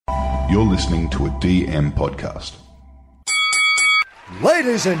You're listening to a DM podcast.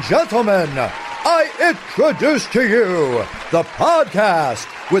 Ladies and gentlemen, I introduce to you the podcast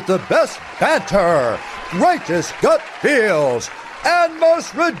with the best banter, greatest gut feels, and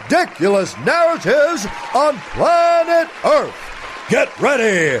most ridiculous narratives on planet Earth. Get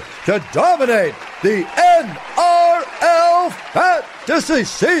ready to dominate the NRL fantasy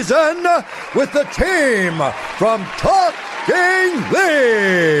season with the team from Talking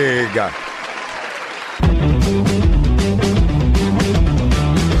League.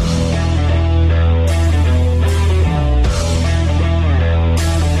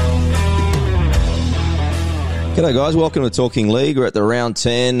 G'day guys, welcome to Talking League. We're at the round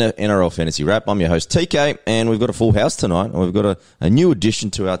 10 NRL Fantasy Wrap. I'm your host TK, and we've got a full house tonight, and we've got a new addition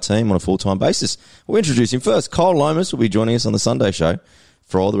to our team on a full-time basis. We'll introduce him first. Kyle Lomas will be joining us on the Sunday show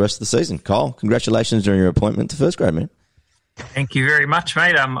for all the rest of the season. Kyle, congratulations on your appointment to first grade, man. Thank you very much,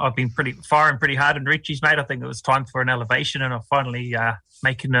 mate. I've been firing pretty hard in Richie's, mate. I think it was time for an elevation, and I'm finally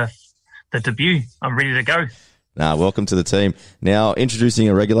making the debut. I'm ready to go. Welcome to the team. Now, introducing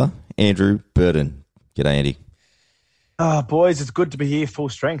a regular, Andrew Burden. G'day, Andy. Boys, it's good to be here full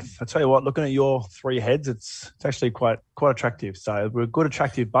strength. I tell you what, looking at your three heads, it's actually quite attractive. So we're a good,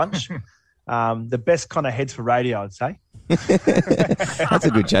 attractive bunch. The best kind of heads for radio, I'd say. That's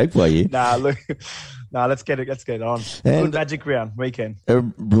a good joke by you. Let's get it on. And good magic round weekend.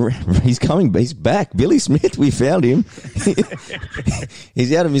 He's coming. He's back. Billy Smith, we found him.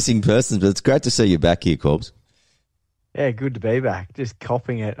 He's out of missing persons, but it's great to see you back here, Corbs. Yeah, good to be back. Just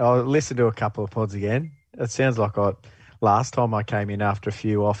copying it. I'll listen to a couple of pods again. It sounds like last time I came in after a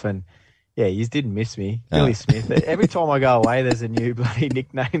few off, and yeah, you didn't miss me. Billy Smith. Every time I go away, there's a new bloody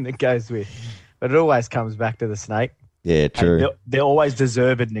nickname that goes with. But it always comes back to the snake. Yeah, true. They're always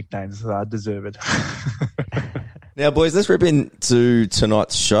deserved nicknames. So I deserve it. Now, boys, let's rip into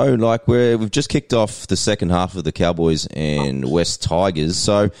tonight's show. We've just kicked off the second half of the Cowboys and West Tigers.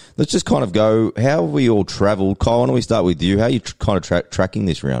 So let's just kind of go, how have we all travelled? Kyle, why don't we start with you? How are you kind of tracking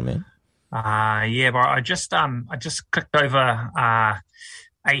this round, man? But I just clicked over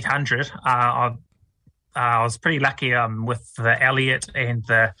 800. I was pretty lucky with the Elliott and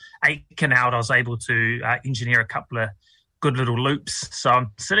the Aitken out. I was able to engineer a couple of good little loops. So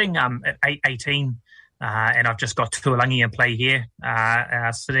I'm sitting at 818, and I've just got Tuolangi in play here,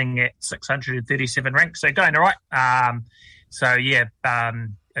 sitting at 637 ranks. So going all right.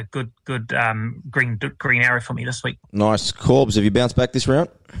 A good green arrow for me this week. Nice. Corbs, have you bounced back this round?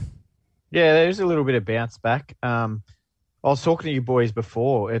 Yeah, there's a little bit of bounce back. I was talking to you boys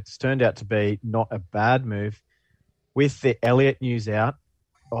before. It's turned out to be not a bad move. With the Elliott news out,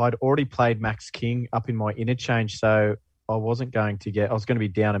 I'd already played Max King up in my interchange, so I was going to be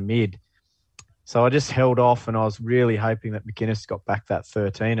down a mid. So I just held off, and I was really hoping that McInnes got back that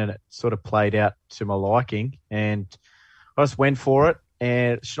 13, and it sort of played out to my liking. And I just went for it,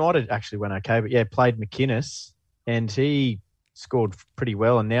 and Schneider actually went okay, but yeah, played McInnes, and he scored pretty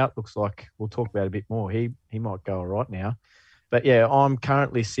well, and now it looks like we'll talk about it a bit more. He might go all right now. But yeah, I'm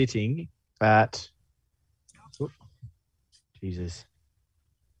currently sitting at a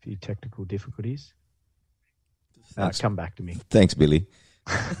few technical difficulties. Come back to me. Thanks, Billy.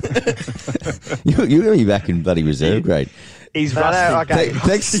 You're going to be back in bloody reserve grade. He's rusty. Okay.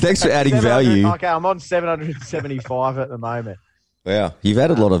 Thanks for adding value. Okay, I'm on 775 at the moment. Wow, you've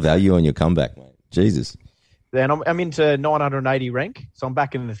added a lot of value on your comeback, mate. Jesus. Then I'm into 980 rank, so I'm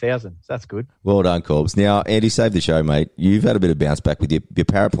back in the 1,000. So that's good. Well done, Corbs. Now, Andy, save the show, mate. You've had a bit of bounce back with your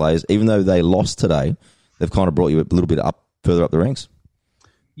para players. Even though they lost today, they've kind of brought you a little bit further up the ranks.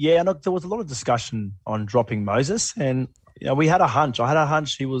 Yeah, and there was a lot of discussion on dropping Moses, and we had a hunch. I had a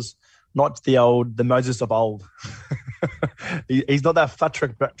hunch he was not the Moses of old. He's not that flat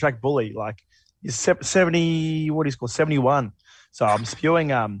track bully. Like, he's 70, what he's called, 71. So I'm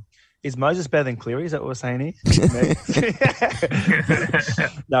spewing... Is Moses better than Cleary? Is that what we're saying here?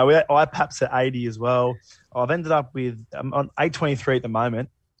 No, I perhaps at 80 as well. I've ended up with I'm on 823 at the moment,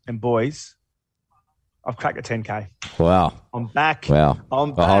 and boys, I've cracked the 10K. Wow! I'm back. Wow!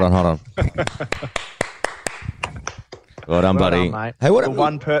 I'm back. Hold on. Well done, buddy. Done, mate. Hey, what?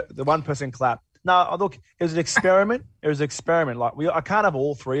 The one person clap. No, look, it was an experiment. Like I can't have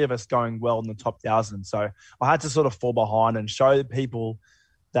all three of us going well in the top 1,000, so I had to sort of fall behind and show people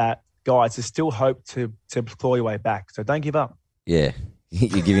that, guys, there's still hope to claw your way back. So don't give up. Yeah.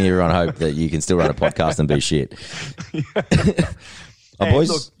 You're giving everyone hope that you can still run a podcast and be shit. Boys,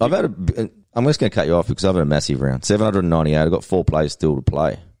 look, I'm just going to cut you off because I've had a massive round. 798. I've got 4 players still to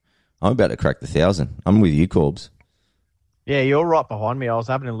play. I'm about to crack the 1,000. I'm with you, Corbs. Yeah, you're right behind me. I was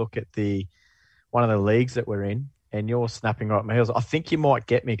having a look at one of the leagues that we're in, and you're snapping right at my heels, I think you might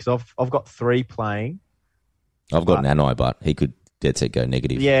get me because I've got 3 playing. I've got Nanai, but he could dead set go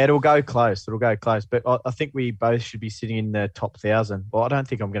negative. Yeah, it'll go close. But I think we both should be sitting in the top 1,000. Well, I don't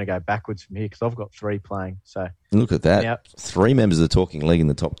think I'm going to go backwards from here because I've got 3 playing. So look at that. Yep. 3 members of the Talking League in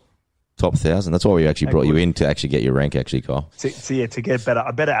the top 1,000. That's why we actually brought you in to actually get your rank, actually, Kyle. To get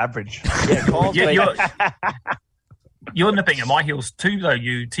a better average. Yeah, Kyle's You're nipping at my heels too, though.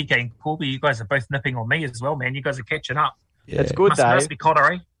 You, TK and Corby, you guys are both nipping on me as well, man. You guys are catching up. Yeah. It's good, Dave. Must be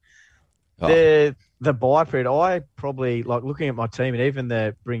Cotter, eh? Oh. The buy period, I probably, like looking at my team and even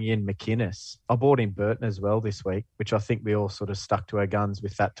the bringing in McInnes, I bought in Burton as well this week, which I think we all sort of stuck to our guns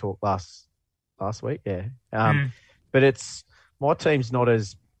with that talk last week. Yeah. But my team's not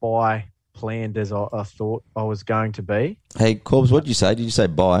as buy planned as I thought I was going to be. Hey, Corbs, what did you say? Did you say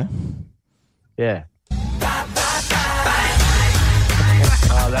buy? Yeah.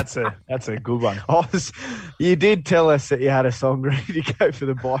 That's a good one. You did tell us that you had a song ready to go for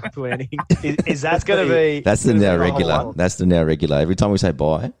the buy planning. Is that going to be? That's the now regular. That's the now regular. Every time we say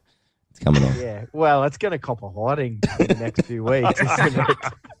buy, it's coming on. Yeah. Well, it's going to cop a hiding in the next few weeks, isn't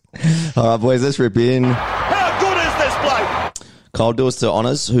it? All right, boys, let's rip in. How good is this bloke? Kyle, do us the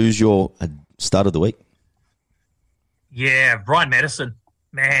honours. Who's your start of the week? Yeah, Ryan Madison.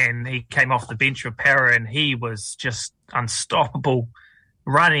 Man, he came off the bench for Para and he was just unstoppable.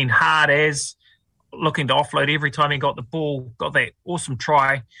 Running hard as, looking to offload every time he got the ball, got that awesome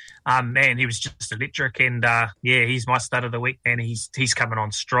try. Man, he was just electric. And, he's my start of the week, man. He's coming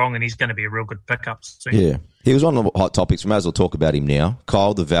on strong and he's going to be a real good pickup soon. Yeah. He was one of the hot topics. We may as well talk about him now.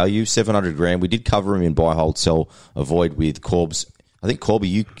 Kyle, the value, $700,000. We did cover him in buy, hold, sell, avoid with Corbs. I think, Corby,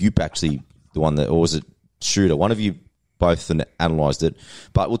 you actually the one that, or was it Shooter? One of you both analysed it.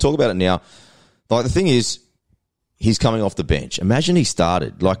 But we'll talk about it now. Like, the thing is, he's coming off the bench. Imagine he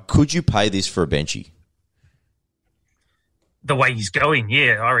started. Like, could you pay this for a benchy? The way he's going,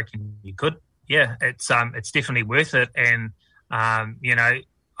 yeah, I reckon you could. Yeah, it's definitely worth it. And, I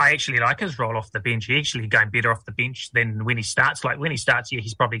actually like his role off the bench. He's actually going better off the bench than when he starts. Like, when he starts, yeah,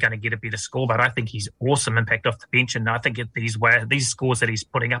 he's probably going to get a better score, but I think he's awesome impact off the bench. And I think these scores that he's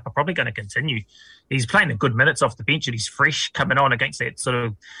putting up are probably going to continue. He's playing a good minutes off the bench and he's fresh coming on against that sort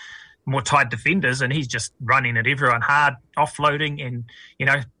of more tight defenders, and he's just running at everyone hard, offloading, and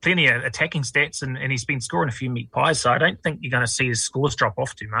plenty of attacking stats, and he's been scoring a few meat pies, so I don't think you're going to see his scores drop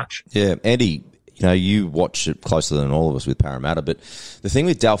off too much. Yeah, Andy, you watch it closer than all of us with Parramatta, but the thing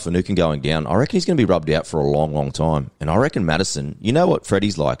with Dal Finucane going down, I reckon he's going to be rubbed out for a long, long time, and I reckon Madison, you know what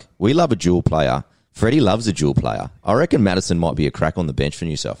Freddie's like? We love a dual player. Freddie loves a dual player. I reckon Madison might be a crack on the bench for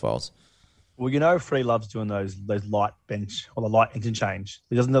New South Wales. Well, Freddie loves doing those light bench or the light interchange.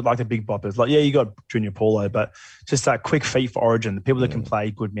 He doesn't look like the big boppers. Like, yeah, you got Junior Paulo, but just that quick feet for Origin, the people that can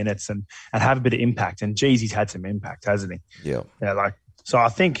play good minutes and have a bit of impact. And, geez, he's had some impact, hasn't he? Yeah. So I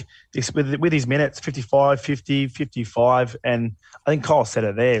think with his minutes, 55, 50, 55, and I think Kyle said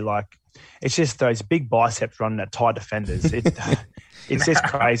it there, like, it's just those big biceps running at tight defenders. It's just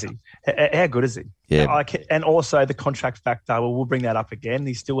crazy. How good is he? Yeah. And also the contract factor, we'll bring that up again.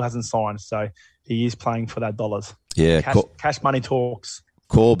 He still hasn't signed, so he is playing for that dollars. Yeah. Cash money talks.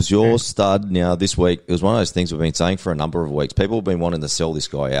 Corbs, your stud now this week. It was one of those things we've been saying for a number of weeks. People have been wanting to sell this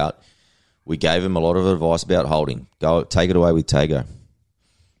guy out. We gave him a lot of advice about holding. Go, take it away with Tago.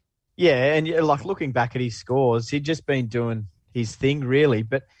 Yeah, and like looking back at his scores, he'd just been doing his thing really,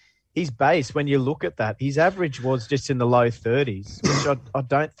 but his base, when you look at that, his average was just in the low 30s, which I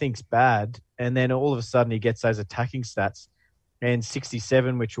don't think's bad. And then all of a sudden he gets those attacking stats and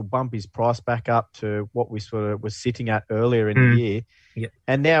 67, which will bump his price back up to what we sort of was sitting at earlier in the year. Yeah.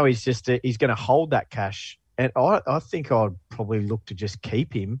 And now he's going to hold that cash. And I think I'd probably look to just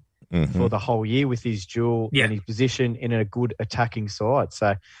keep him for the whole year with his dual and his position in a good attacking side.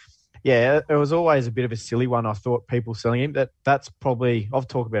 So, yeah, it was always a bit of a silly one. I thought people selling him. That's probably, I've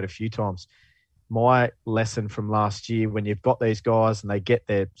talked about it a few times, my lesson from last year when you've got these guys and they get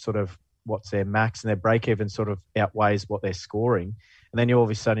their sort of what's their max and their break even sort of outweighs what they're scoring. And then all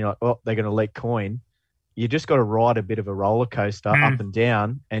of a sudden you're like, oh, they're going to leak coin. You just got to ride a bit of a roller coaster up and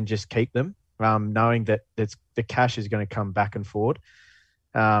down and just keep them, knowing that the cash is going to come back and forward.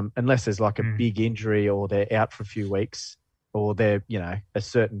 Unless there's like a big injury or they're out for a few weeks. Or they're, a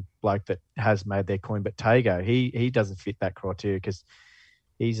certain bloke that has made their coin. But Tago, he doesn't fit that criteria because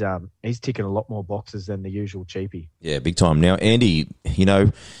he's ticking a lot more boxes than the usual cheapie. Yeah, big time. Now, Andy,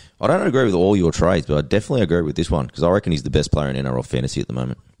 I don't agree with all your trades, but I definitely agree with this one because I reckon he's the best player in NRL fantasy at the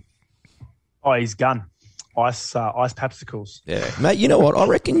moment. Oh, he's gun. Ice popsicles. Yeah. Mate, you know what? I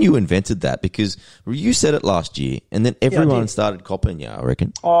reckon you invented that because you said it last year and then everyone started copying you, I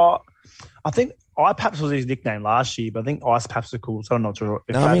reckon. I think IPAPS was his nickname last year, but I think Ice Paps are cool, so I'm not sure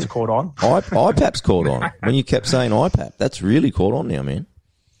if that's caught on. IPAP's caught on. When you kept saying IPAP, that's really caught on now, man.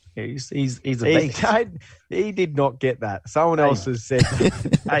 Yeah, he's a beast. He did not get that. Someone else has said,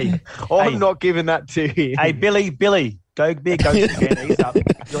 Hey, I'm not giving that to you. Hey, Billy, go be a ghost again. He's up.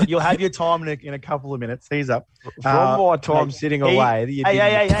 You'll have your time in a couple of minutes. He's up. From my time sitting away.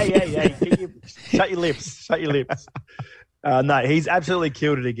 Hey. Shut your lips. No, he's absolutely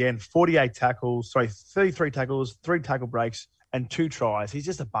killed it again. 33 tackles, 3 tackle breaks, and 2 tries. He's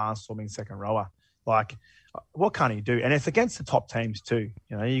just a barnstorming second rower. Like, what can't he do? And it's against the top teams too.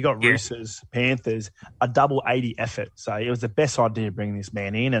 You know, you got Roosters, Panthers, a double 80 effort. So it was the best idea bringing this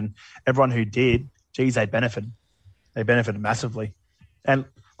man in, and everyone who did, geez, they benefited. They benefited massively. And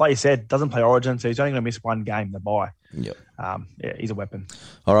like you said, doesn't play Origin, so he's only going to miss 1 game, the bye. Yep. He's a weapon.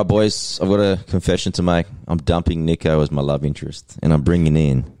 All right, boys, I've got a confession to make. I'm dumping Nico as my love interest, and I'm bringing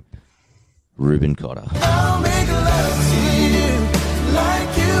in Reuben Cotter. I'll make love to you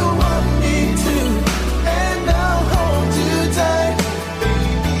like you want me to, and I'll hold you tight.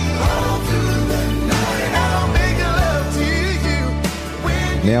 All through the night, I'll make love to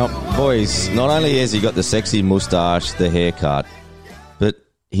you. Now, boys, not only has he got the sexy moustache, the haircut, but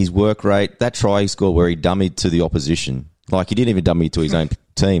his work rate, that try he scored where he dummied to the opposition. Like, he didn't even dummy to his own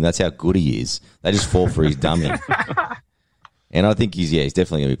team. That's how good he is. They just fall for his dummy. And I think he's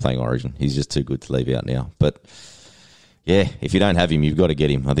definitely going to be playing Origin. He's just too good to leave out now. But, yeah, if you don't have him, you've got to get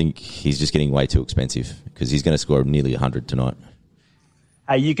him. I think he's just getting way too expensive because he's going to score nearly 100 tonight.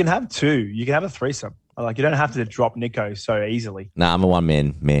 Hey, you can have 2. You can have a threesome. Like, you don't have to drop Nico so easily. Nah, I'm a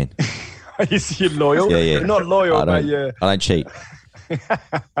one-man man. You're loyal? Yeah. You're not loyal, but yeah. I don't cheat.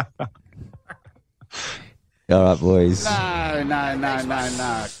 All right, boys.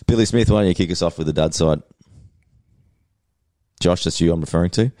 No. Billy Smith, why don't you kick us off with the dud side? Josh, that's you I'm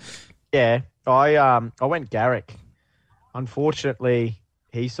referring to. Yeah, I went Garrick. Unfortunately,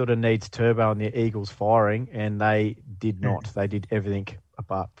 he sort of needs Turbo and the Eagles firing, and they did not. They did everything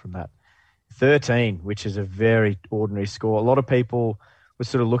apart from that. 13, which is a very ordinary score. A lot of people were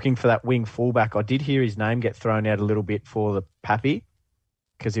sort of looking for that wing fullback. I did hear his name get thrown out a little bit for the Pappy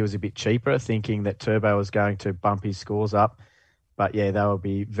because he was a bit cheaper, thinking that Turbo was going to bump his scores up. But, yeah, they will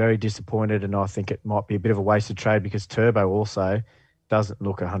be very disappointed, and I think it might be a bit of a wasted trade because Turbo also doesn't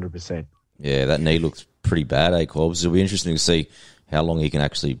look 100%. Yeah, that knee looks pretty bad, Corbs? It'll be interesting to see how long he can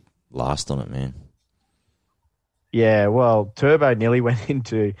actually last on it, man. Yeah, well, Turbo nearly went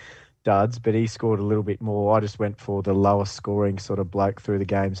into duds, but he scored a little bit more. I just went for the lowest scoring sort of bloke through the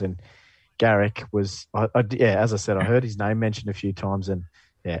games, and Garrick was, as I said, I heard his name mentioned a few times, and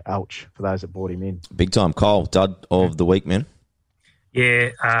ouch for those that brought him in. Big time. Cole, dud of the week, man. Yeah,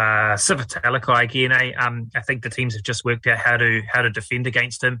 Sivitalikai again. I think the teams have just worked out how to defend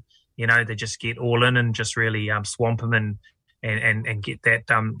against him. You know, they just get all in and just really swamp him and get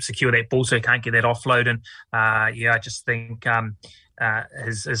that secure that ball so he can't get that offload. And I just think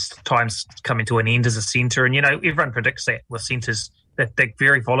his time's coming to an end as a centre. And everyone predicts that with centres that they're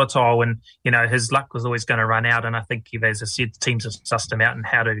very volatile, and his luck was always going to run out. And I think, as I said, teams have sussed him out and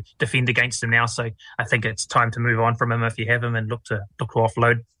how to defend against him now. So I think it's time to move on from him if you have him and look to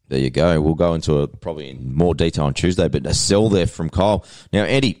offload. There you go. We'll go into it probably in more detail on Tuesday, but a sell there from Kyle. Now,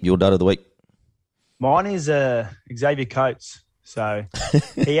 Eddie, your dud of the week. Mine is Xavier Coates. So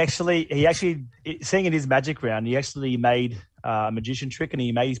he actually, seeing in his magic round, he actually made a magician trick and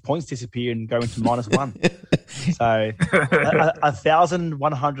he made his points disappear and go into -1. So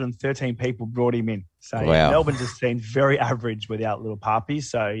 1,113 people brought him in. So wow. Melbourne just seemed very average without little Papi.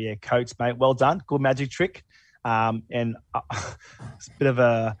 So yeah, Coates, mate, well done. Good magic trick. And it's a bit of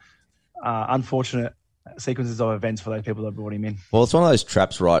a unfortunate sequences of events for those people that brought him in. Well, it's one of those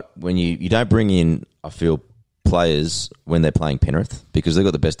traps, right? When you don't bring in, I feel, players when they're playing Penrith because they've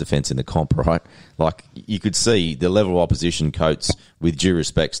got the best defence in the comp, right? Like, you could see the level of opposition Coates, with due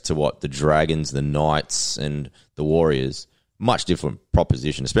respects to the Dragons, the Knights and the Warriors, much different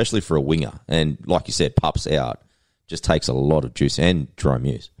proposition, especially for a winger. And like you said, Pup's out, just takes a lot of juice, and Jerome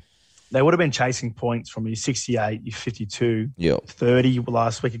Hughes. They would have been chasing points from your 68, your 52, yep. 30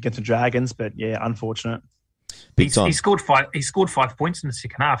 last week against the Dragons, but yeah, unfortunate. Big time. He scored 5 points in the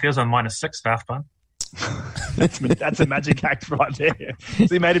second half. He was on -6 half time. That's a magic act right there. So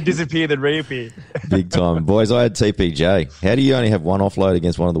he made him disappear then reappear. Big time. Boys, I had TPJ. How do you only have one offload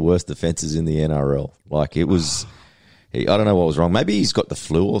against one of the worst defences in the NRL? Like, it was... I don't know what was wrong. Maybe he's got the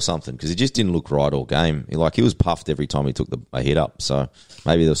flu or something because he just didn't look right all game. He was puffed every time he took a hit up. So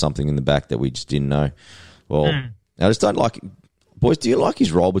maybe there was something in the back that we just didn't know. Well, I just don't like... Boys, do you like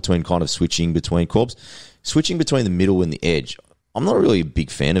his role between kind of switching between corps? Switching between the middle and the edge. I'm not really a big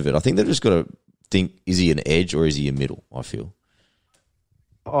fan of it. I think they've just got to think, is he an edge or is he a middle, I feel.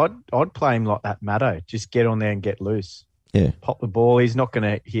 I'd play him like that, Matto. Just get on there and get loose. Yeah. Pop the ball. He's not going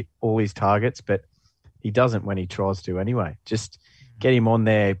to hit all his targets, but he doesn't when he tries to anyway. Just get him on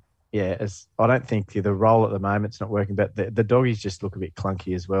there. Yeah, I don't think the role at the moment's not working, but the doggies just look a bit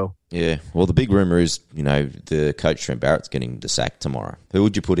clunky as well. Yeah. Well, the big rumour is, the coach Trent Barrett's getting the sack tomorrow. Who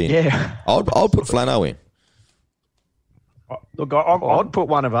would you put in? Yeah. I'll put Flano in. Look, I'd put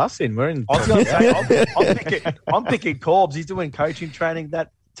one of us in. We're in. I was going to say, I'm picking Corbs. He's doing coaching training.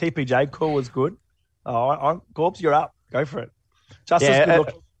 That TPJ call was good. Corbs, you're up. Go for it.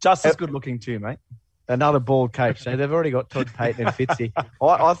 Just as good looking too, mate. Another bald coach. So they've already got Todd Payton and Fitzy.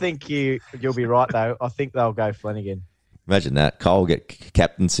 I think you'll be right, though. I think they'll go Flanagan. Imagine that. Cole will get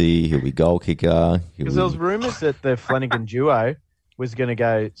captaincy. He'll be goal kicker. Because there was rumours that the Flanagan duo was going to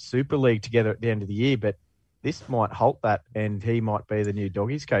go Super League together at the end of the year, but this might halt that, and he might be the new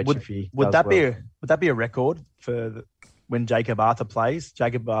doggies coach. Would that be a record for when Jacob Arthur plays?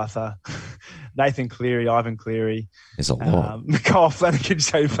 Jacob Arthur, Nathan Cleary, Ivan Cleary. There's a lot. Kyle Flanagan,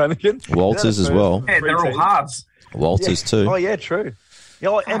 Shane Flanagan. Walters as well. Yeah, they're all halves. Walters too. Oh, yeah, true.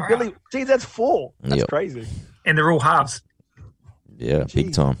 Yeah, and Billy, geez, that's 4. That's crazy. And they're all halves. Yeah,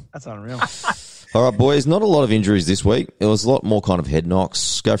 big time. That's unreal. All right, boys, not a lot of injuries this week. It was a lot more kind of head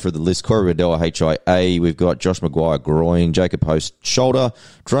knocks. Go through the list. Corey Riddell, HIA. We've got Josh Maguire, groin. Jacob Host, shoulder.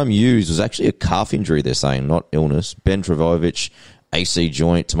 Jerome Hughes was actually a calf injury, they're saying, not illness. Ben Travojevic, AC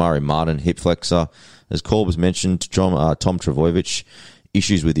joint. Tamari Martin, hip flexor. As Corb was mentioned, Tom Travojevic,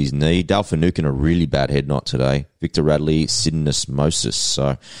 issues with his knee. Dale Finucane, a really bad head knot today. Victor Radley, syndesmosis.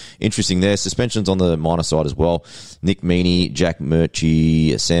 So, interesting there. Suspensions on the minor side as well. Nick Meaney, Jack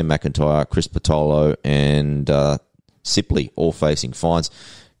Murchie, Sam McIntyre, Chris Patolo, and Sipley, all facing fines.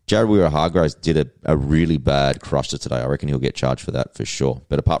 Jared Weir-Hargraves did a really bad crusher today. I reckon he'll get charged for that for sure.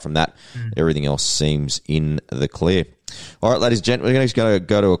 But apart from that, everything else seems in the clear. All right, ladies and gentlemen, we're going to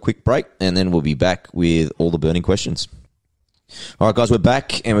go to a quick break, and then we'll be back with all the burning questions. All right, guys, we're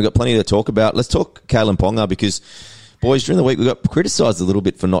back, and we've got plenty to talk about. Let's talk Kalyn Ponga because, boys, during the week we got criticised a little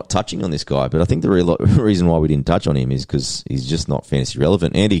bit for not touching on this guy, but I think the reason why we didn't touch on him is because he's just not fantasy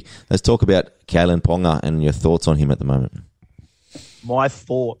relevant. Andy, let's talk about Kalyn Ponga and your thoughts on him at the moment. My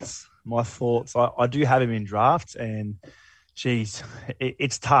thoughts. I do have him in drafts, and, geez,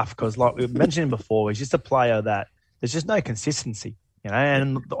 it's tough because, like we mentioned before, he's just a player that there's just no consistency.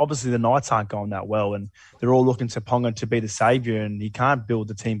 And obviously the Knights aren't going that well, and they're all looking to Ponga to be the saviour, and he can't build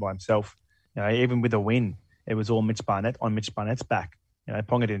the team by himself. Even with a win, it was all Mitch Barnett on Mitch Barnett's back.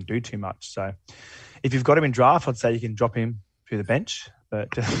 Ponga didn't do too much. So if you've got him in draft, I'd say you can drop him through the bench. But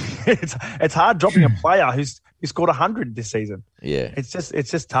it's hard dropping a player who scored 100 this season. Yeah, it's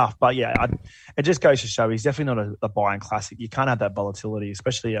just tough. But yeah, it just goes to show he's definitely not a buy-in classic. You can't have that volatility,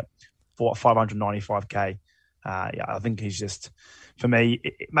 especially at 595k. I think he's just, for me,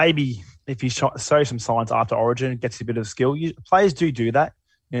 maybe if he shows some signs after Origin, gets a bit of skill. Players do that.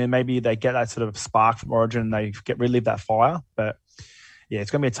 Maybe they get that sort of spark from Origin and they relive that fire. But yeah,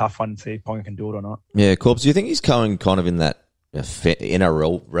 it's going to be a tough one to see if Ponga can do it or not. Yeah, Corbs, do you think he's going kind of in that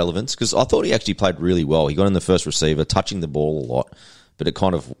NRL relevance? Because I thought he actually played really well. He got in the first receiver, touching the ball a lot, but it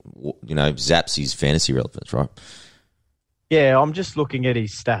kind of, zaps his fantasy relevance, right? Yeah, I'm just looking at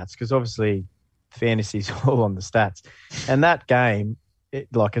his stats because obviously fantasy's all on the stats. And that game, is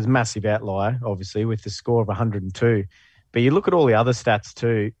a massive outlier, obviously, with the score of 102. But you look at all the other stats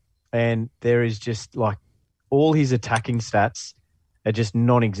too, and there is just all his attacking stats are just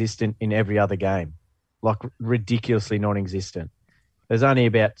non-existent in every other game, ridiculously non-existent. There's only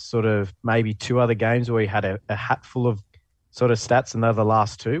about sort of maybe 2 other games where he had a hatful of sort of stats, and they're the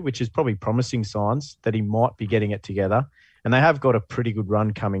last 2, which is probably promising signs that he might be getting it together. And they have got a pretty good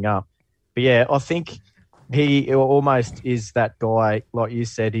run coming up. But yeah, I think he almost is that guy, like you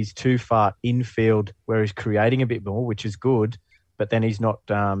said, he's too far infield where he's creating a bit more, which is good, but then he's not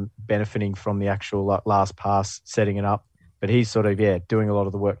benefiting from the actual last pass, setting it up. But he's sort of, doing a lot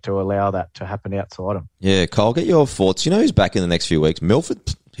of the work to allow that to happen outside him. Yeah, Cole, get your thoughts. Who's back in the next few weeks?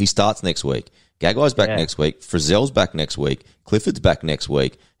 Milford, he starts next week. Gaggai's back next week. Frizzell's back next week. Clifford's back next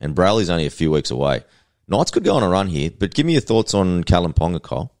week. And Brayley's only a few weeks away. Knights could go on a run here, but give me your thoughts on Kalyn Ponga,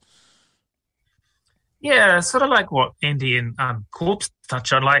 Cole. Yeah, sort of like what Andy and Corpse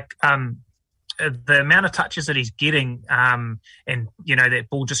touched on, the amount of touches that he's getting and, that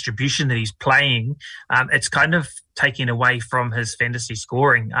ball distribution that he's playing, it's kind of taking away from his fantasy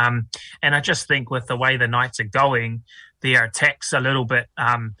scoring. And I just think with the way the Knights are going, their attack's a little bit,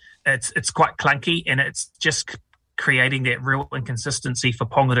 it's quite clunky, and it's just creating that real inconsistency for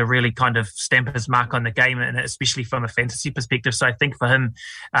Ponga to really kind of stamp his mark on the game, and especially from a fantasy perspective. So I think for him,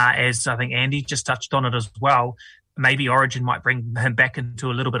 as I think Andy just touched on it as well, maybe Origin might bring him back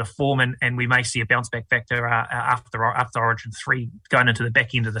into a little bit of form, and we may see a bounce back factor after Origin 3 going into the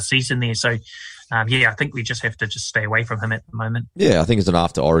back end of the season there. So, I think we just have to stay away from him at the moment. Yeah, I think it's an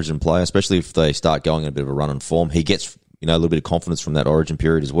after Origin player, especially if they start going in a bit of a run and form. He gets a little bit of confidence from that Origin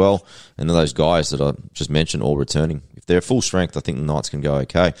period as well. And then those guys that I just mentioned all returning. If they're full strength, I think the Knights can go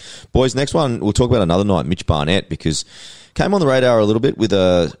okay. Boys, next one, we'll talk about another Knight, Mitch Barnett, because came on the radar a little bit with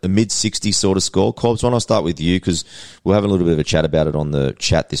a mid-60s sort of score. Cobbs, why don't I start with you, because we're having a little bit of a chat about it on the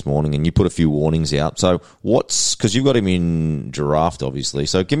chat this morning, and you put a few warnings out. So because you've got him in draft, obviously.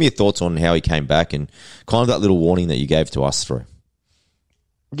 So give me your thoughts on how he came back and kind of that little warning that you gave to us through.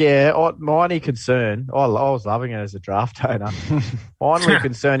 Yeah, my only concern, I was loving it as a draft owner. My only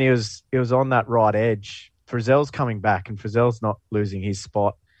concern, he was on that right edge. Frizzell's coming back, and Frizzell's not losing his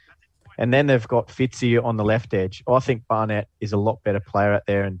spot. And then they've got Fitzy on the left edge. I think Barnett is a lot better player out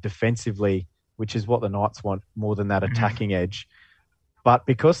there, and defensively, which is what the Knights want more than that attacking edge. But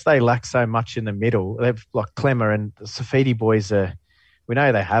because they lack so much in the middle, they've like Clemmer and the Safidi boys we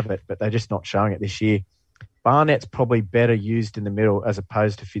know they have it, but they're just not showing it this year. Barnett's probably better used in the middle as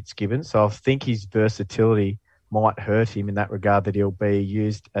opposed to Fitzgibbon. So I think his versatility might hurt him in that regard, that he'll be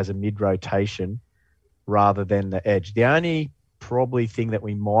used as a mid-rotation rather than the edge. The only probably thing that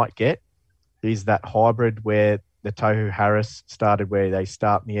we might get is that hybrid where the Tohu Harris started, where they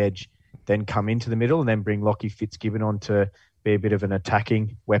start on the edge, then come into the middle and then bring Lockie Fitzgibbon on to be a bit of an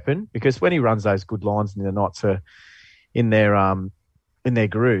attacking weapon. Because when he runs those good lines and the Knights are in their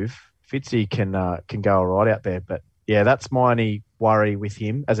groove, Fitzy can go all right out there. But, yeah, that's my only worry with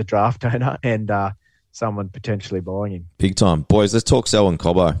him as a draft owner and someone potentially buying him. Big time. Boys, let's talk Selwyn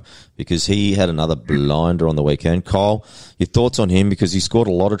Cobbo, because he had another blinder on the weekend. Kyle, your thoughts on him, because he scored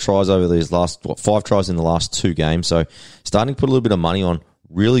a lot of tries over these last, 5 tries in the last 2 games. So starting to put a little bit of money on.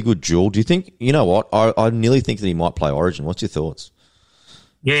 Really good duel. Do you think, you know what, I nearly think that he might play Origin. What's your thoughts?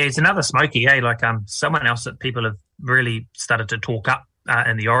 Yeah, it's another smoky, like someone else that people have really started to talk up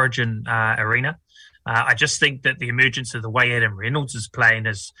in the Origin arena. I just think that the emergence of the way Adam Reynolds is playing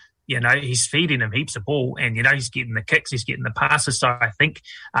is, he's feeding him heaps of ball, and, he's getting the kicks, he's getting the passes. So I think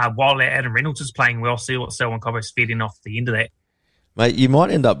while Adam Reynolds is playing well, see what Selwyn Cobbo's feeding off the end of that. Mate, you might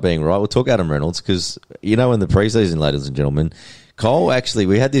end up being right. We'll talk Adam Reynolds because, in the preseason, ladies and gentlemen, Cole actually,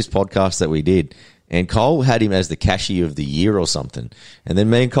 we had this podcast that we did, and Cole had him as the cashier of the year or something. And then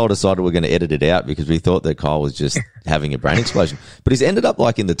me and Cole decided we're going to edit it out because we thought that Cole was just having a brain explosion. But he's ended up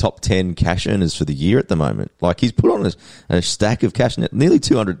in the top 10 cash earners for the year at the moment. He's put on a stack of cash, nearly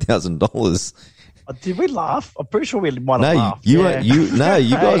 $200,000. Did we laugh? I'm pretty sure we might have laughed. You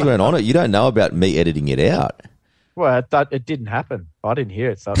guys weren't on it. You don't know about me editing it out. Well, it didn't happen. I didn't hear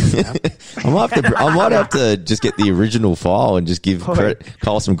it, so it didn't happen. I might have to just get the original file and just give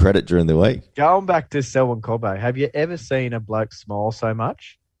Cole some credit during the week. Going back to Selwyn Cobbo, have you ever seen a bloke smile so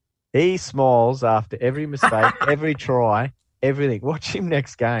much? He smiles after every mistake, every try, everything. Watch him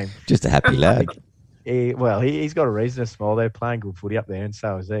next game. Just a happy lad. He's got a reason to smile. They're playing good footy up there, and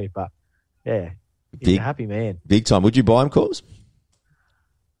so is he. But, yeah, he's a happy man. Big time. Would you buy him, Corbs?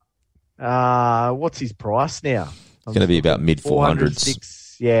 What's his price now? It's going to be about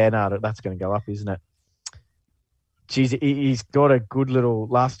mid-400s. Yeah, no, that's going to go up, isn't it? Geez, he's got a good little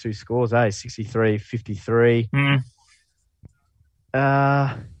last 2 scores, 63, 53.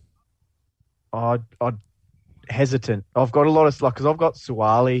 I'd hesitant. I've got a lot of because I've got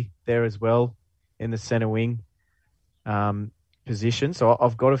Suwali there as well in the centre wing position. So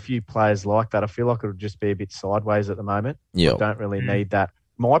I've got a few players like that. I feel like it'll just be a bit sideways at the moment. Yeah, I don't really need that.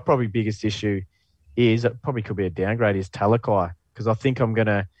 My probably biggest issue is, it probably could be a downgrade, is Talakai, because I think I'm going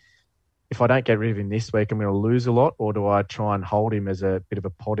to, if I don't get rid of him this week, I'm going to lose a lot, or do I try and hold him as a bit of a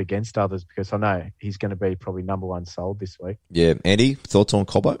pod against others, because I know he's going to be probably number 1 sold this week. Yeah. Andy, thoughts on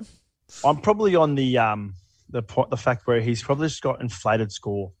Cobbo? I'm probably on the fact where he's probably just got inflated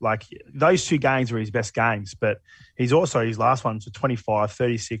score. Those 2 games were his best games, but he's also, his last ones were 25,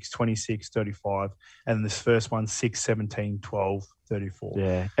 36, 26, 35, and this first one, 6, 17, 12, 34.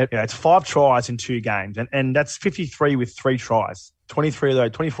 Yeah. It's 5 tries in 2 games, and that's 53 with 3 tries. 24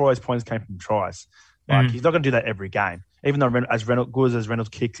 of those points came from tries. He's not going to do that every game. Even though good as Reynolds'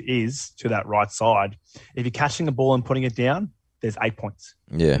 kicks is to that right side, if you're catching the ball and putting it down, there's 8 points.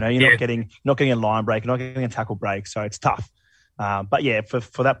 Yeah. You're not getting a line break, you're not getting a tackle break, so it's tough. But yeah,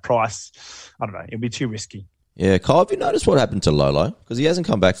 for that price, I don't know, it'd be too risky. Yeah, Kyle, have you noticed what happened to Lolo? Because he hasn't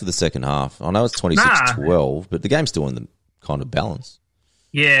come back for the second half. I know it's 26-12, but the game's still in the kind of balance.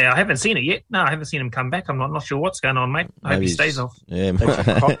 Yeah, I haven't seen it yet. No, I haven't seen him come back. I'm not sure what's going on, mate. I hope Maybe he stays off. Yeah,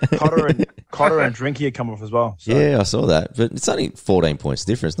 Cotter and Drinky are coming off as well. So. yeah, I saw that. But it's only 14 points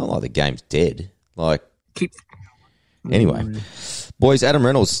difference. It's not like the game's dead. Like, anyway. Boys, Adam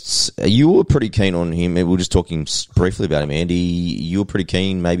Reynolds, you were pretty keen on him. We were just talking briefly about him, Andy. You were pretty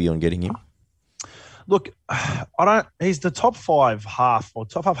keen maybe on getting him? Look, he's the top five half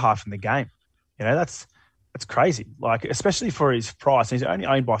in the game. You know, that's crazy. Like, especially for his price. He's only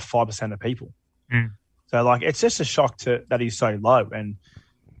owned by 5% of people. So, like, it's just a shock that he's so low. And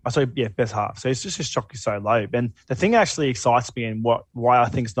best half. So it's just a shock he's so low. And the thing that actually excites me and why I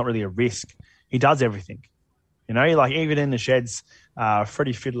think it's not really a risk, he does everything. You know, like even in the sheds,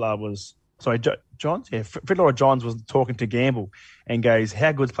 Freddie Fiddler Fiddler or Johns was talking to Gamble and goes,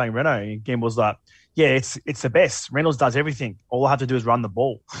 "How good's playing Reno?" And Gamble's like, "Yeah, it's the best. Reynolds does everything. All I have to do is run the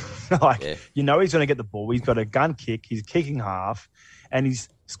ball." You know he's going to get the ball. He's got a gun kick. He's kicking half, and he's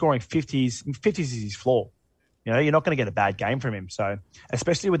scoring 50s. 50s is his floor. You know, you're not going to get a bad game from him. So,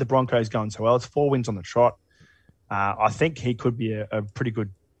 especially with the Broncos going so well, it's 4 wins on the trot. I think he could be a pretty good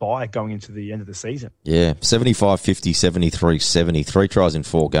buy going into the end of the season. Yeah, 75, 50, 73, 70. 3 tries in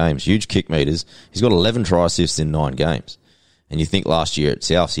 4 games. Huge kick meters. He's got 11 try assists in 9 games. And you think last year at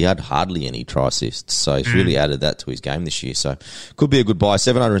Souths, he had hardly any try assists. So he's really added that to his game this year. So could be a good buy.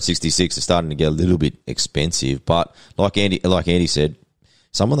 766 is starting to get a little bit expensive. But like Andy said,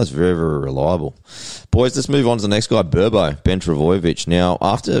 someone that's very, very reliable. Boys, let's move on to the next guy, Burbo, Ben Travojevic. Now,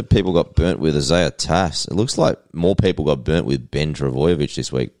 after people got burnt with Isaiah Tass, it looks like more people got burnt with Ben Travojevic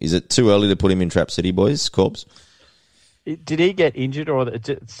this week. Is it too early to put him in Trap City, boys? Corbs? Did he get injured, or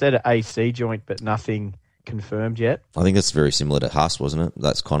it said an AC joint but nothing confirmed yet? I think that's very similar to Haas, wasn't it?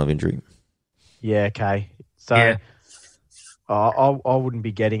 That's kind of injury. Yeah, okay. So Yeah. I wouldn't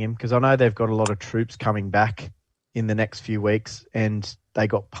be getting him because I know they've got a lot of troops coming back in the next few weeks and they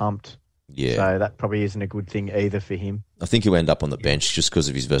got pumped. Yeah. So that probably isn't a good thing either for him. I think he'll end up on the bench just because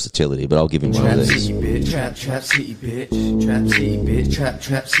of his versatility, but I'll give him one of Trap these. City, bitch. Trap City, bitch. Trap City, bitch.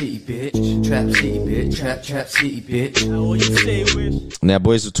 Trap City, bitch. Trap City, bitch. Trap City, bitch. Now,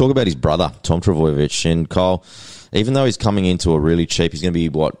 boys, we'll talk about his brother, Tom Travojevic. And Kyle, even though he's coming into a really cheap, he's going to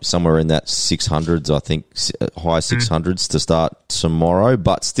be, somewhere in that 600s, I think, high 600s to start tomorrow.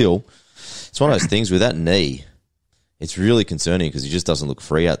 But still, it's one of those things with that knee. It's really concerning because he just doesn't look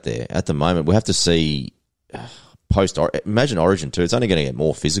free out there. At the moment, we have to see imagine Origin too. It's only going to get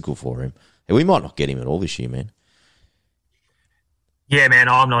more physical for him. And we might not get him at all this year, man. Yeah, man,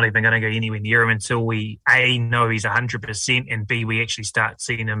 I'm not even going to go anywhere near him until we, A, know he's 100%, and B, we actually start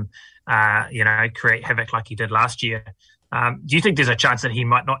seeing him, create havoc like he did last year. Do you think there's a chance that he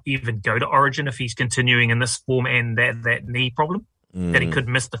might not even go to Origin if he's continuing in this form and that knee problem? That he could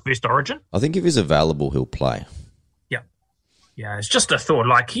miss the first Origin? I think if he's available, he'll play. Yeah, it's just a thought.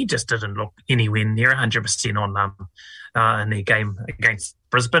 Like, he just didn't look anywhere near 100% on in the game against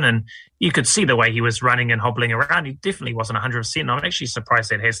Brisbane, and you could see the way he was running and hobbling around. He definitely wasn't 100%. I'm actually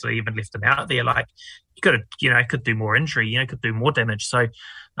surprised that Hasley even left him out there. Like, he could do more injury, could do more damage. So,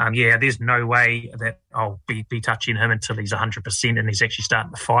 there's no way that I'll be touching him until he's 100% and he's actually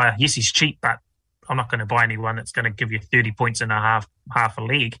starting to fire. Yes, he's cheap, but I'm not going to buy anyone that's going to give you 30 points in half a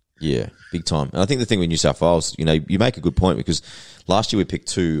league. Yeah, big time. And I think the thing with New South Wales, you make a good point because last year we picked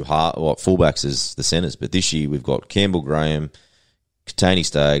 2 fullbacks as the centres, but this year we've got Campbell Graham, Katani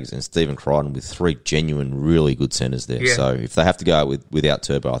Staggs, and Stephen Crichton with 3 genuine, really good centres there. Yeah. So if they have to go without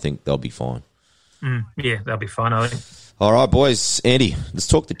Turbo, I think they'll be fine. Yeah, they'll be fine, I think. All right, boys. Andy, let's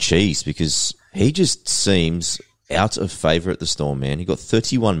talk the Cheese because he just seems out of favour at the Storm, man. He got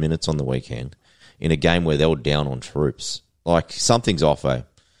 31 minutes on the weekend in a game where they were down on troops. Like, something's off, eh?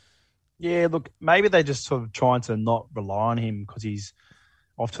 Yeah, look, maybe they're just sort of trying to not rely on him because he's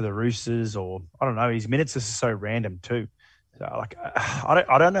off to the Roosters, or I don't know. His minutes are so random too. So, like,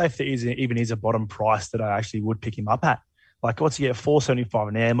 I don't know if there even is a bottom price that I actually would pick him up at. Like, what's he get? $4.75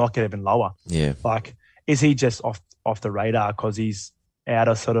 an hour, might get even lower. Yeah. Like, is he just off the radar because he's out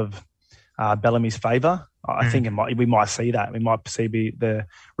of sort of Bellamy's favour? I think we might see that. We might see the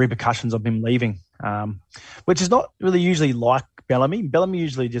repercussions of him leaving, which is not really usually like Bellamy. Bellamy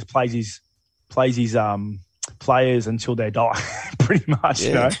usually just plays his players until they die, pretty much,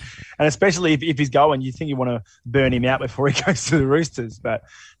 Yeah. And especially if he's going, you think you want to burn him out before he goes to the Roosters, but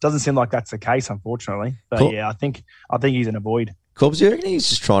it doesn't seem like that's the case, unfortunately. But Cool. yeah, I think he's an avoid. Corbs, do you reckon he's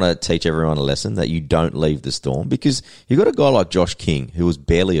just trying to teach everyone a lesson that you don't leave the Storm? Because you got a guy like Josh King, who was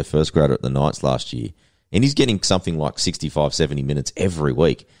barely a first grader at the Knights last year, and he's getting something like 65, 70 minutes every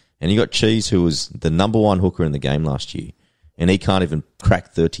week. And you got Cheese, who was the number 1 hooker in the game last year, and he can't even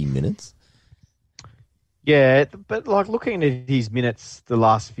crack 30 minutes. Yeah, but like looking at his minutes the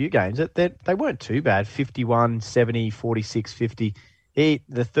last few games, they weren't too bad. 51, 70, 46, 50. The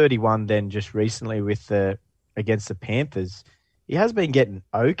 31 then just recently against the Panthers, he has been getting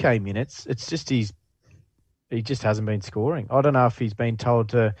okay minutes. It's just he just hasn't been scoring. I don't know if he's been told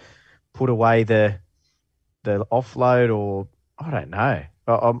to put away the offload or I don't know.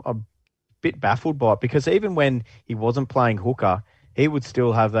 I'm a bit baffled by it because even when he wasn't playing hooker, he would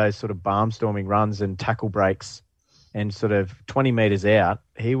still have those sort of barnstorming runs and tackle breaks and sort of 20 metres out.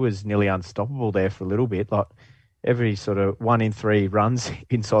 He was nearly unstoppable there for a little bit. Like every sort of 1 in 3 runs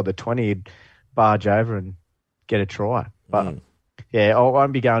inside the 20, he'd barge over and get a try. But yeah, I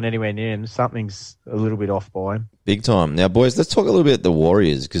won't be going anywhere near him. Something's a little bit off by him. Big time. Now, boys, let's talk a little bit about the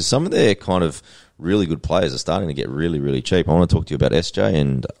Warriors because some of their kind of really good players are starting to get really, really cheap. I want to talk to you about SJ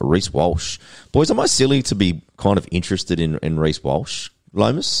and Reece Walsh. Boys, am I silly to be kind of interested in Reece Walsh,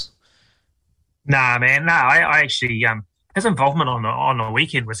 Lomas? Nah, man. No, I actually his involvement on the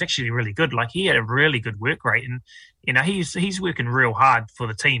weekend was actually really good. Like he had a really good work rate, and he's working real hard for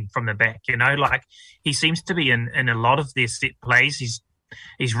the team from the back. Like he seems to be in a lot of their set plays.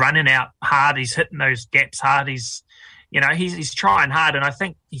 He's running out hard. He's hitting those gaps hard. He's trying hard, and I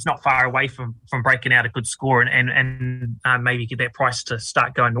think he's not far away from breaking out a good score and maybe get that price to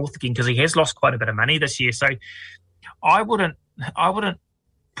start going north again because he has lost quite a bit of money this year. So I wouldn't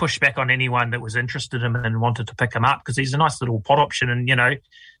push back on anyone that was interested in him and wanted to pick him up because he's a nice little pot option. And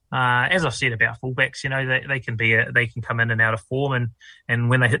as I've said about fullbacks, they can come in and out of form, and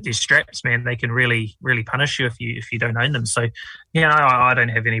when they hit their straps, man, they can really, really punish you if you don't own them. So, I don't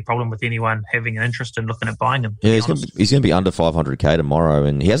have any problem with anyone having an interest in looking at buying him. Yeah, he's going to be under 500k tomorrow,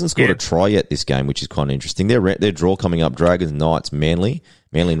 and he hasn't scored a try yet this game, which is kind of interesting. Their draw coming up: Dragons, Knights, Manly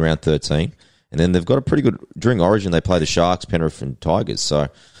in round 13, and then they've got a pretty good during Origin. They play the Sharks, Penrith, and Tigers. So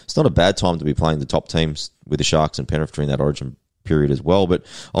it's not a bad time to be playing the top teams with the Sharks and Penrith during that Origin period as well, but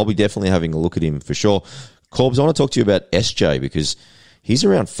I'll be definitely having a look at him for sure. Corbs, I want to talk to you about SJ because he's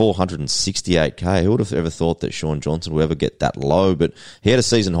around 468k. Who would have ever thought that Sean Johnson would ever get that low? But he had a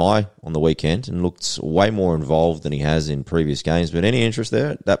season high on the weekend and looked way more involved than he has in previous games. But any interest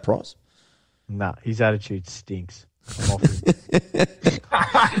there at that price? Nah, his attitude stinks. I'm off him.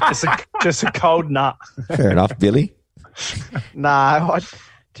 just a cold nut. Fair enough, Billy. No,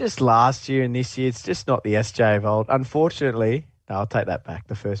 just last year and this year, it's just not the SJ of old. Unfortunately, no, I'll take that back,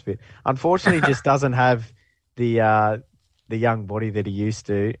 the first bit. Unfortunately, he just doesn't have the young body that he used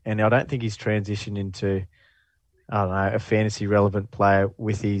to, and I don't think he's transitioned into, I don't know, a fantasy relevant player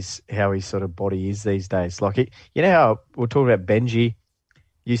with how his sort of body is these days. Like, how we're talking about Benji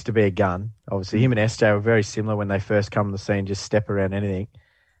used to be a gun. Obviously, him and SJ were very similar when they first come on the scene, just step around anything.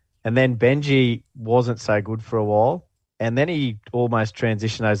 And then Benji wasn't so good for a while. And then he almost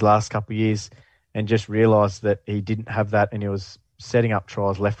transitioned those last couple of years and just realised that he didn't have that and he was setting up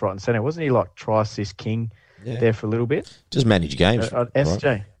tries left, right and centre. Wasn't he like try assist king there for a little bit? Just manage games. SJ.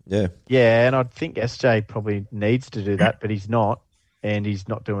 Right? Yeah. Yeah, and I think SJ probably needs to do that, but he's not. And he's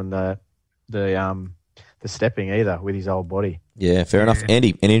not doing the stepping either with his old body. Yeah, fair enough.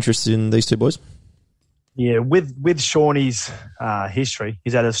 Andy, any interest in these two boys? Yeah, with Shawnee's history,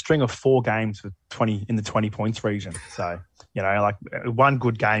 he's had a string of 4 games with 20 in the 20 points region. So, like one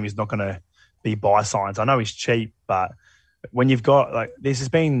good game is not going to be buy signs. I know he's cheap, but when you've got this has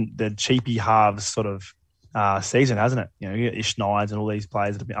been the cheapy halves sort of season, hasn't it? You get Ish Nides and all these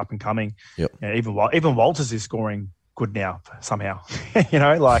players that have been up and coming. Yep. Even Walters is scoring good now somehow.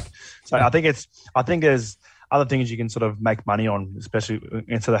 So I think there's other things you can sort of make money on, especially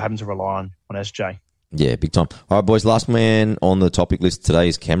instead of having to rely on SJ. Yeah, big time. All right, boys, last man on the topic list today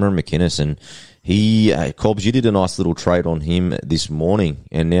is Cameron McInnes, and Cobbs, you did a nice little trade on him this morning,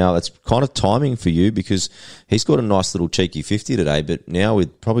 and now that's kind of timing for you because he's got a nice little cheeky 50 today, but now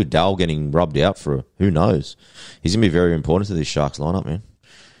with probably Dale getting rubbed out for who knows, he's going to be very important to this Sharks lineup, man.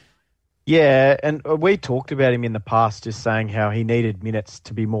 Yeah, and we talked about him in the past, just saying how he needed minutes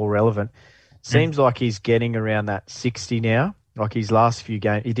to be more relevant. Seems like he's getting around that 60 now, like his last few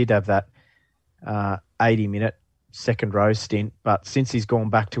games. He did have that 80-minute second row stint, but since he's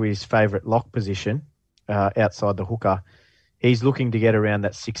gone back to his favourite lock position outside the hooker, he's looking to get around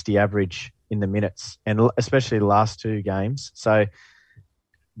that 60 average in the minutes, and especially the last 2 games. So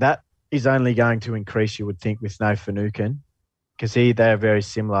that is only going to increase, you would think, with no Finucane, because they are very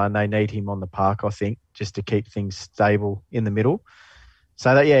similar and they need him on the park, I think, just to keep things stable in the middle.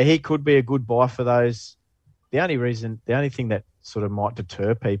 So that, he could be a good buy for those. The only thing that sort of might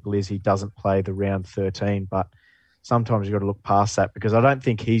deter people is he doesn't play the round 13, but sometimes you've got to look past that because I don't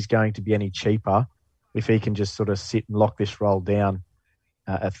think he's going to be any cheaper if he can just sort of sit and lock this roll down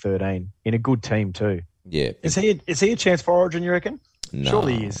at 13 in a good team too. Yeah. Is he a chance for Origin, you reckon? No.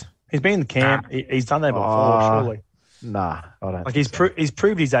 Surely he is. He's been in the camp. He's done that before, surely. Nah, I don't. Like think so. he's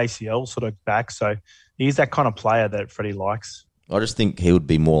proved his ACL sort of back, so he's that kind of player that Freddie likes. I just think he would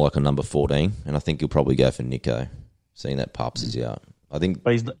be more like a number 14, and I think he'll probably go for Nico, seeing that Pups is out. I think,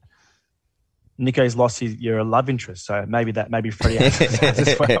 But Nico's lost your love interest, so maybe Freddie has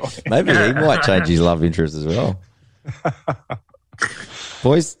as well. maybe he might change his love interest as well.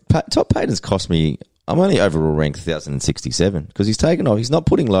 Boys, Top Payton's cost me. I'm only overall ranked 1,067 because he's taken off. He's not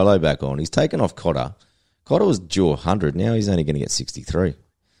putting Lolo back on. He's taken off Cotter. Cotter was due 100. Now he's only going to get 63.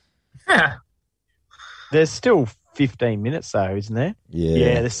 Yeah. There's still 15 minutes though, isn't there?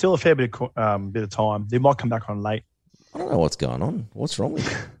 Yeah, there's still a fair bit of time. They might come back on late. I don't know what's going on. What's wrong with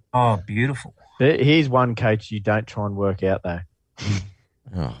you? Oh, beautiful. Here's one coach you don't try and work out though.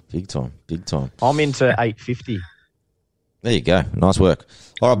 Oh, big time. Big time. I'm into 850. There you go. Nice work.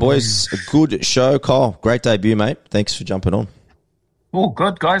 All right, boys. A good show. Kyle, great debut, mate. Thanks for jumping on. Oh,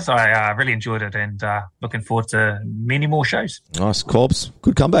 good, guys. I really enjoyed it and looking forward to many more shows. Nice. Corbs,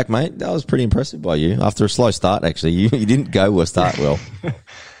 good comeback, mate. That was pretty impressive by you. After a slow start, actually. You didn't go or start well.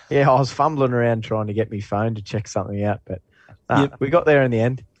 Yeah, I was fumbling around trying to get my phone to check something out, but we got there in the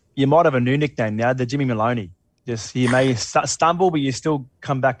end. You might have a new nickname now, the Jimmy Maloney. Just you may stumble, but you still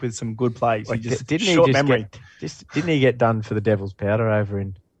come back with some good plays. Like, You just didn't short he memory. didn't he get done for the Devil's Powder over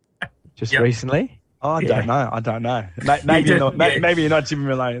in just Yep. recently? Oh, I don't know. Maybe did, not. yeah. Maybe you're not Jimmy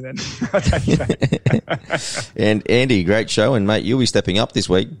Maloney then. I don't know. And Andy, great show. And, mate, you'll be stepping up this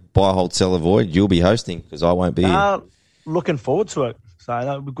week. Buy, hold, sell, avoid. You'll be hosting because I won't be here. Looking forward to it. So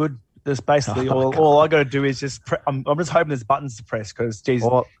that'll be good. That's basically all I got to do is just. I'm just hoping there's buttons to press because, geez,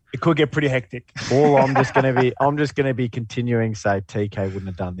 it could get pretty hectic. All I'm just going to be continuing to say TK wouldn't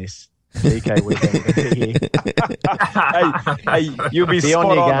have done this. TK would have been here. hey, you'll be Be spot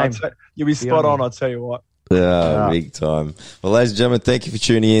on your on. game. You'll be spot on. I'll tell you what. Big time. Well, ladies and gentlemen, thank you for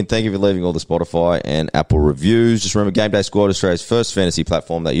tuning in. Thank you for leaving all the Spotify and Apple reviews. Just remember, Game Day Squad, Australia's first fantasy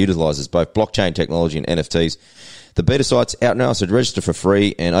platform that utilises both blockchain technology and NFTs. The beta site's out now, so register for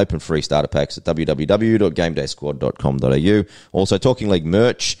free and open free starter packs at www.gamedaysquad.com.au. Also, Talking League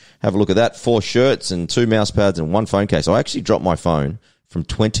merch. Have a look at that. 4 shirts and 2 mouse pads and 1 phone case. I actually dropped my phone from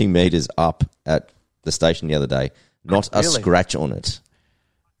 20 metres up at the station the other day. Not a Really? scratch on it.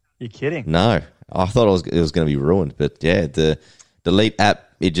 You're kidding. No. I thought it was going to be ruined. But, yeah, the Delete app,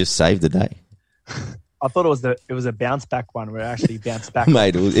 it just saved the day. I thought it was a bounce back one where it actually bounced back.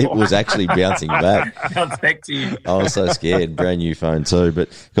 Mate, it was actually bouncing back. Bounce back to you. I was so scared. Brand new phone too. But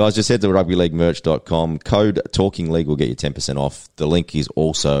guys, just head to rugbyleaguemerch.com. Code Talking League will get you 10% off. The link is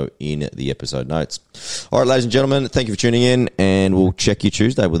also in the episode notes. All right, ladies and gentlemen, thank you for tuning in, and we'll check you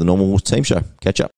Tuesday with a normal team show. Catch up.